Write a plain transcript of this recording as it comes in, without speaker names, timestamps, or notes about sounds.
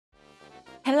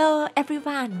Hello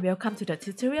everyone, welcome to the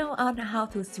tutorial on how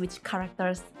to switch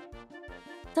characters.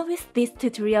 So with this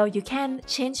tutorial, you can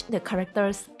change the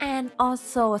characters and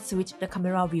also switch the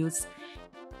camera views.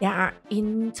 There are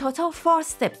in total 4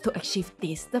 steps to achieve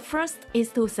this. The first is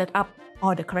to set up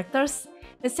all the characters.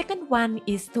 The second one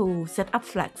is to set up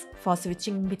flags for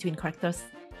switching between characters.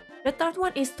 The third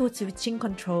one is to switching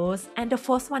controls, and the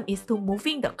fourth one is to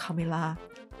moving the camera.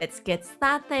 Let's get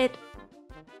started.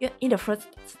 In the first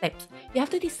step, you have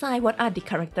to decide what are the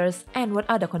characters and what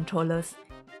are the controllers.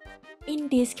 In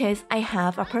this case, I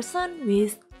have a person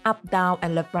with up, down,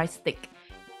 and left, right stick,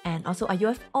 and also a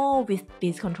UFO with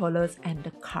these controllers and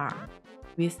the car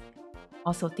with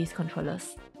also these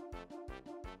controllers.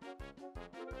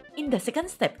 In the second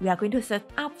step, we are going to set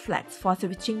up flags for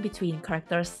switching between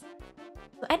characters.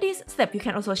 So at this step, you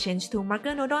can also change to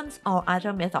marker nodons or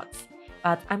other methods,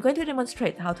 but I'm going to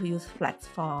demonstrate how to use flags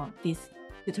for this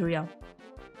tutorial.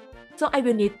 So I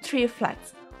will need 3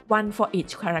 flags, one for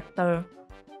each character.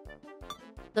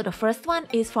 So the first one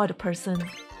is for the person.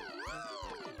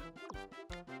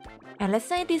 And let's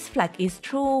say this flag is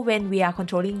true when we are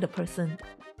controlling the person.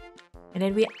 And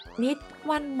then we need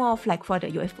one more flag for the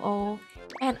UFO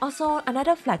and also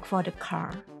another flag for the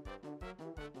car.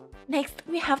 Next,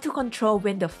 we have to control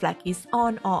when the flag is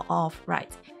on or off,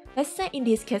 right? Let's say in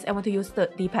this case, I want to use the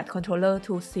D-pad controller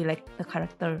to select the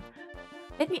character.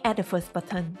 Let me add the first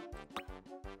button.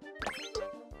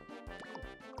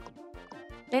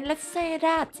 Then let's say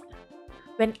that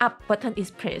when up button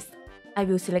is pressed, I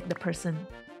will select the person.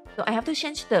 So I have to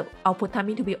change the output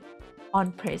timing to be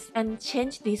on press and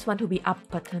change this one to be up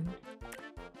button.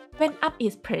 When up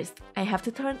is pressed, I have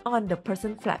to turn on the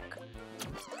person flag,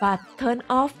 but turn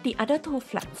off the other 2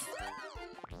 flags.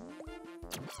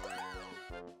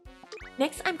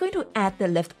 Next, I'm going to add the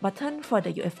left button for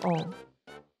the UFO.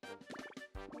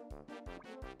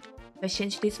 I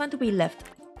change this one to be left.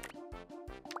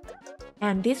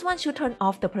 And this one should turn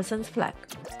off the person's flag,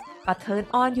 but turn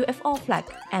on UFO flag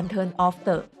and turn off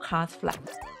the car's flag.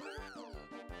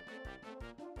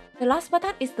 The last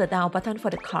button is the down button for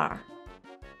the car.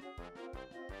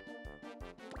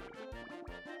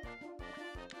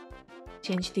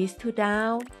 Change this to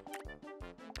down,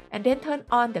 and then turn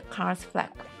on the car's flag,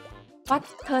 but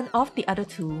turn off the other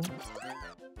 2.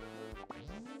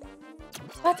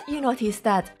 But you notice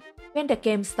that when the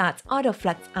game starts, all the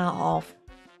flags are off.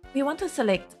 We want to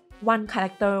select one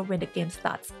character when the game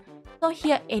starts. So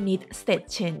here I need state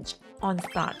change on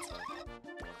start.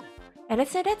 And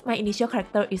let's say that my initial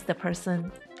character is the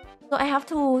person. So I have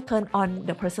to turn on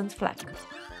the person's flag.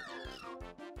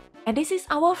 And this is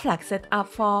our flag set up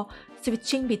for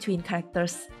switching between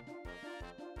characters.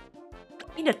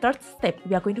 In the third step,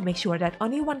 we are going to make sure that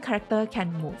only one character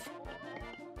can move.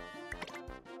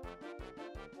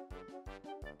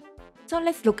 So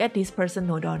let's look at this person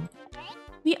nodon.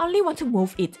 We only want to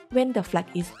move it when the flag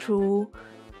is true,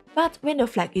 but when the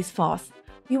flag is false,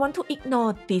 we want to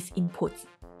ignore these inputs.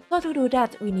 So to do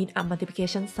that, we need a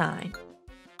multiplication sign.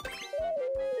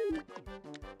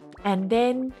 And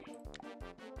then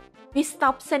we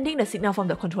stop sending the signal from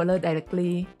the controller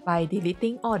directly by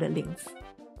deleting all the links.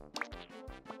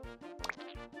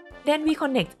 Then we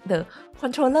connect the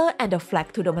controller and the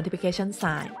flag to the multiplication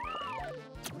sign.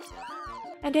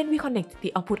 And then we connect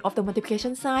the output of the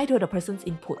multiplication sign to the person's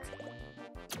input.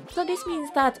 So this means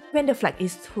that when the flag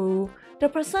is true, the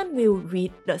person will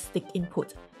read the stick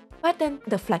input. But then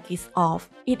the flag is off.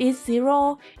 It is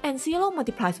 0, and 0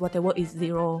 multiplies whatever is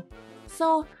 0.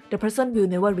 So the person will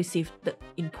never receive the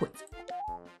input.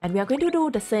 And we are going to do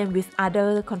the same with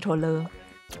other controller.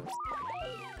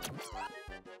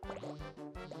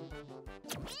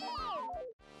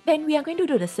 Then we are going to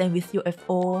do the same with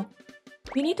UFO.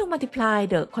 We need to multiply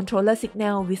the controller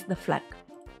signal with the flag.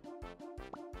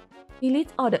 Delete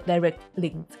all the direct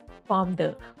links from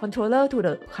the controller to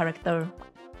the character.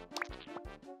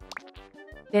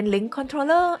 Then link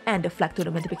controller and the flag to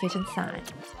the multiplication sign.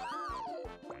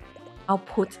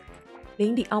 Output.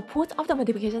 Link the output of the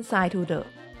multiplication sign to the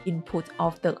input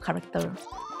of the character.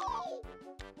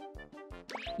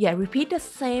 Yeah, repeat the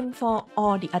same for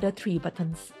all the other 3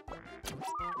 buttons.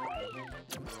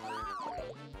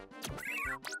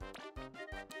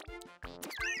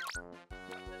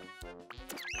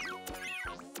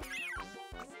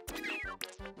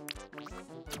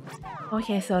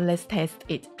 Okay, so let's test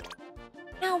it.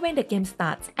 Now when the game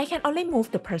starts, I can only move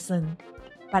the person.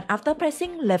 But after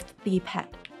pressing left D-pad,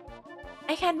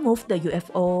 I can move the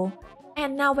UFO.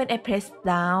 And now when I press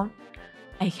down,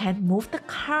 I can move the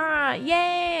car.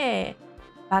 Yay!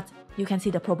 But you can see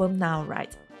the problem now,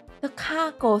 right? The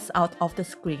car goes out of the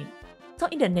screen. So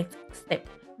in the next step,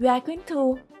 we are going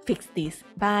to fix this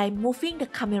by moving the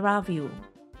camera view.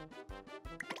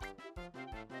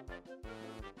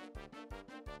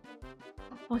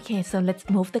 Okay, so let's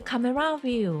move the camera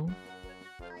view.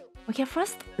 Okay,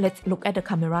 first let's look at the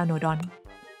camera nodon.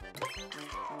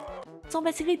 So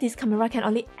basically this camera can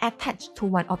only attach to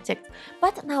one object,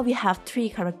 but now we have 3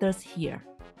 characters here,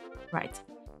 right?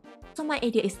 So my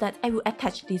idea is that I will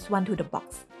attach this one to the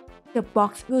box. The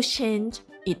box will change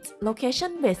its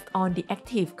location based on the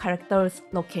active character's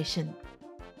location.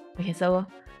 Okay, so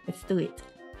let's do it.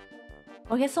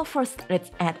 Okay, so first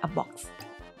let's add a box.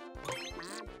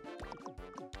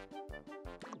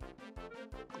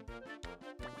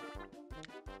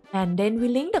 And then we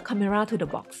link the camera to the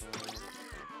box.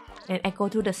 Then I go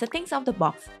to the settings of the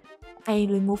box. I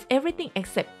remove everything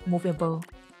except movable.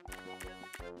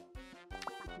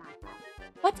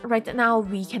 But right now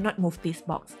we cannot move this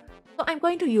box. So I'm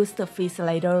going to use the free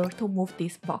slider to move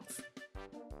this box.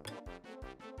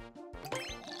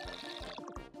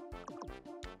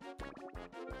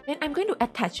 Then I'm going to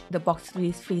attach the box to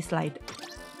this free slider.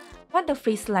 But the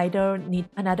free slider needs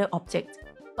another object.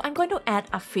 So I'm going to add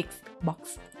a fixed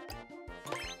box.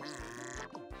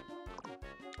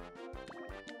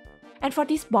 And for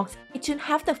this box, it should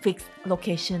have the fixed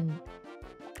location.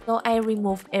 So I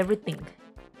remove everything.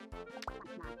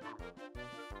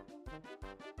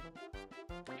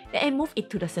 Then I move it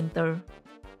to the center.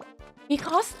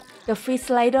 Because the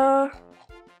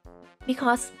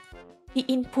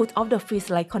input of the free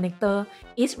slide connector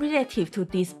is relative to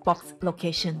this box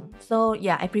location. So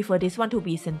yeah, I prefer this one to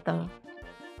be center.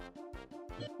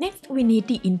 Next, we need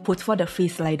the input for the free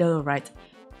slider, right?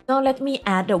 So let me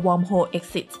add the wormhole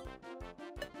exit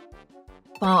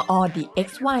for all the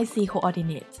XYZ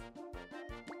coordinates.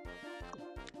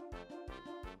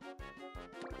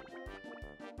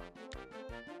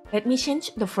 Let me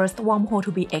change the first wormhole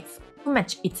to be X to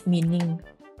match its meaning.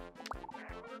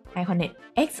 I connect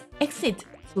X exit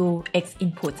to X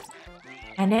input.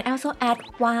 And then also add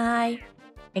Y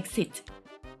exit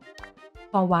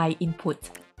for Y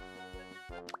input.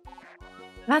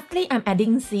 Lastly, I'm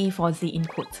adding Z for Z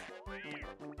input.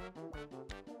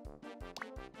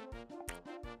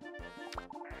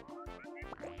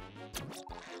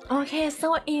 Okay,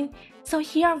 so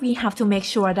here we have to make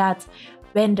sure that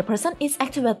when the person is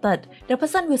activated, the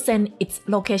person will send its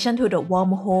location to the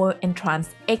wormhole entrance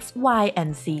X, Y,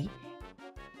 and Z.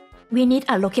 We need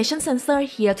a location sensor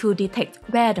here to detect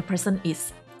where the person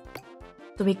is.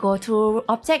 So we go to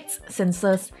Objects,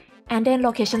 Sensors, and then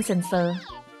Location Sensor.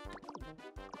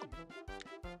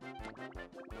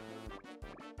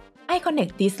 I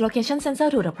connect this location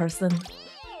sensor to the person.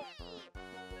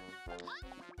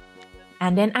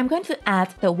 And then I'm going to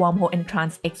add the wormhole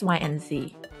entrance X, Y, and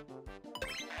Z.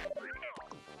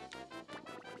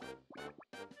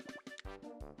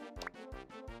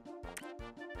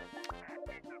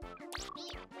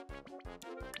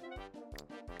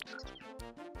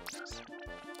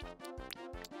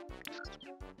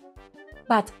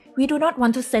 But we do not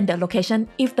want to send the location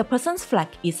if the person's flag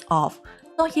is off.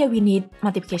 So here we need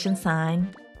multiplication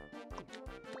sign.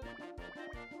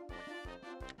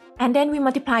 And then we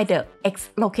multiply the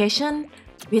X location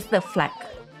with the flag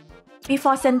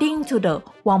before sending to the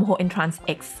wormhole entrance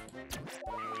X.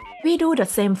 We do the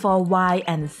same for Y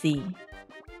and Z.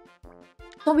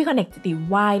 So we connect the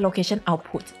Y location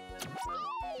output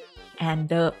and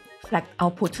the flag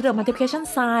output to the multiplication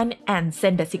sign and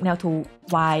send the signal to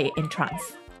Y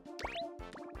entrance.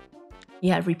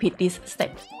 Yeah, repeat this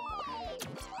step.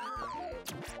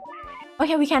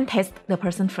 Okay, we can test the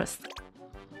person first.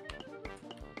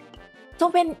 So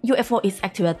when UFO is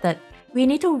activated, we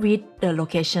need to read the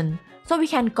location. So we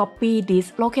can copy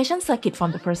this location circuit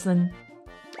from the person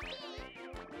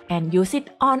and use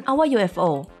it on our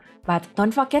UFO. But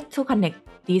don't forget to connect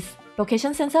this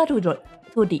location sensor to the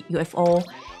UFO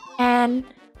and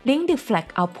link the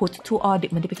flag output to all the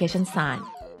multiplication sign.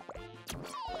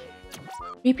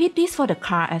 Repeat this for the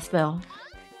car as well.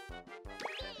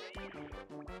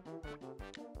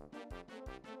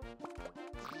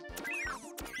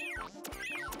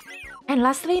 And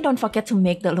lastly, don't forget to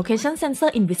make the location sensor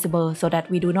invisible so that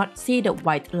we do not see the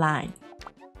white line.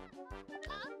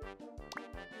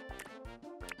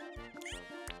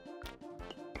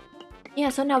 Yeah,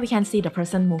 so now we can see the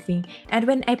person moving. And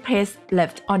when I press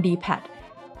left on the pad,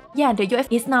 yeah, the UFO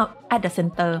is now at the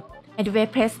center. And when I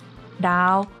press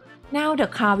down, now the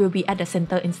car will be at the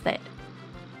center instead.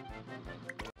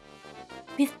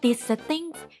 With these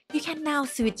settings, you can now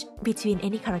switch between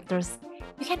any characters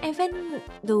You can even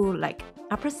do like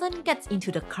a person gets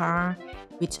into the car,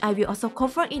 which I will also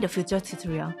cover in the future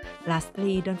tutorial.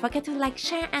 Lastly, don't forget to like,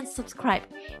 share and subscribe.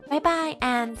 Bye bye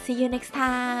and see you next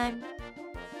time.